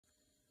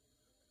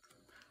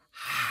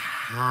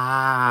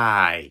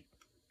Hi,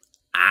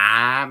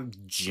 I'm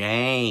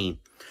Jane,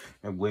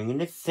 and we're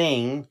gonna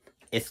sing.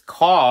 It's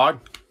called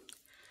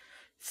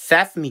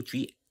Sesame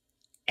Street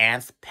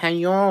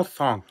Espanol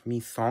song.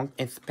 Means song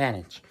in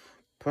Spanish.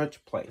 Push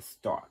play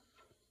start.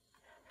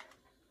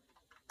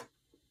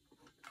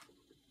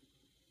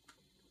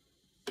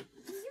 Do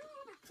you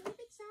have a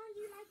favorite song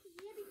you like to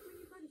hear before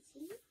you go to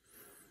sleep?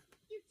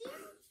 You do?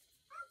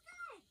 Oh,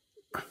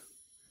 good.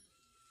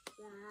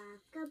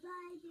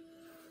 Rock-a-bye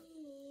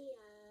baby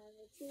on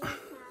the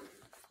treetop,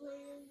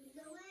 when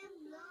the wind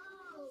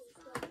blows,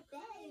 the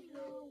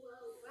bedroom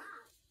will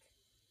rock.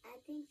 I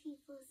think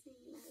people sing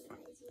that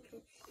because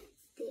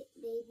the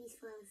babies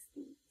fall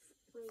asleep.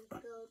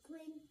 Twinkle,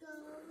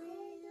 twinkle,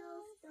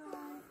 little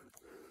star.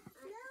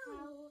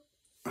 No,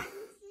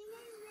 you sing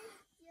it with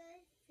your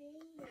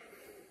fingers.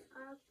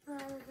 Up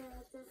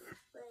above the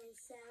sky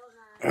so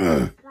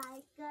high,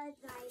 like a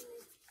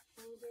diamond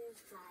in the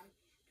sky.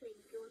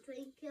 Twinkle,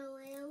 twinkle,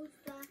 little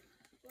star,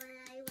 when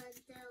I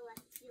wonder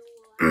what you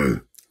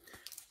are.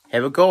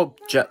 Here we go.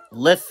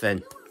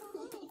 Listen.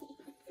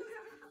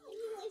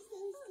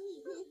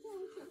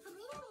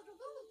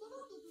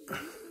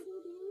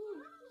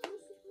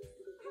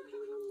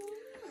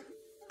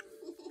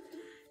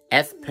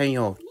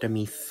 Espanol, that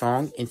means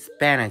song in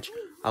Spanish.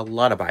 A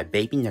lullaby,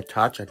 baby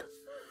Natasha.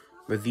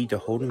 Rosita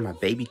holding my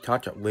baby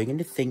Tasha. We're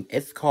gonna sing.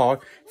 It's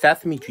called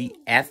Sesame Street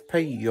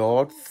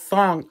Espanol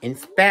song in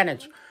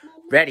Spanish.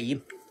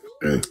 Ready?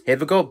 Here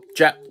we go.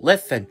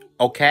 Listen,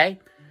 okay?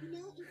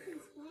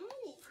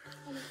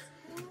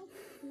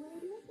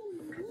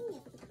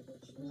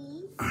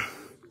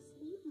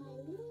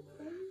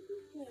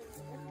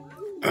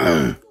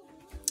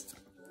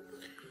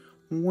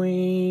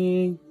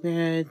 We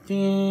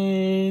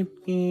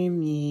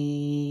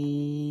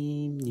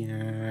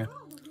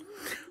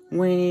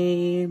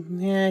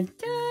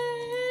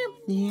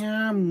mi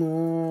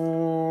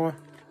amor.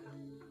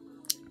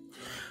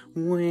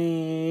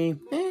 We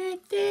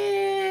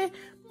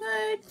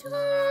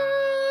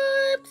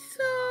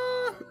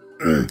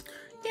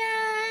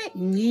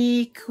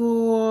ni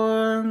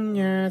corazón.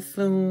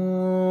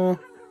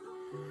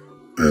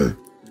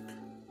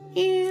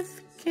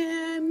 Es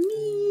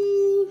camino.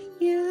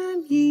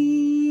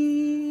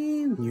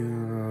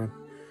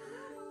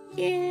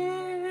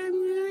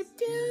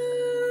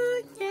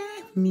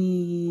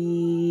 Mía.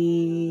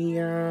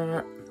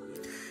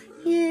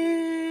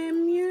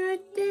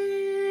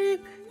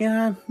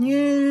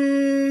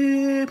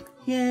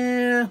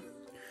 Yeah.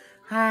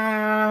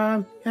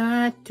 How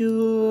I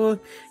do,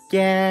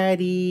 Daddy.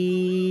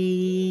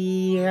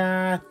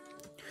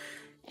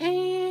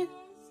 And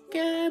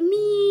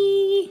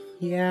me,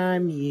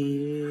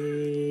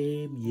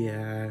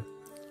 yeah.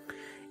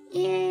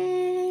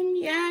 And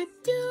I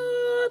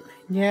do,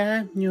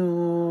 yeah,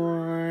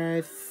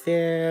 no,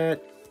 said,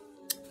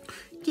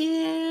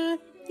 yeah.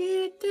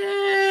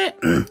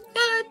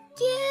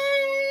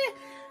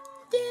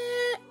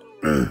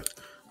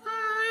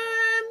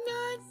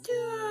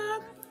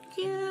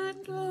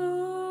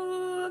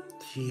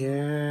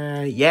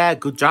 Yeah,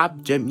 good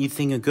job, Jim. You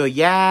sing it good.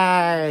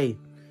 Yay!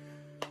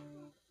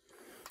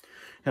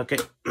 Okay,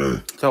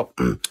 so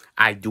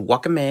I do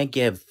recommend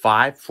give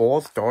 4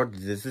 stars.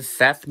 This is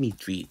Sesame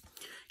Street.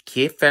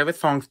 Kid favorite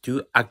songs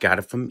too. I got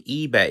it from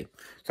eBay.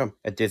 So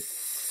this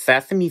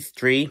Sesame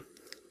Street.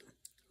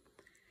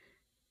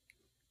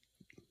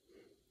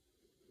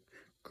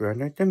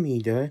 Granada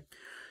Media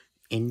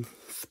in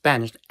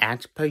Spanish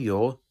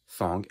Espanol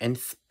song in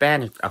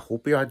Spanish. I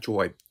hope you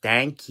enjoyed.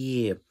 Thank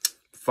you.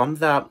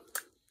 Thumbs up.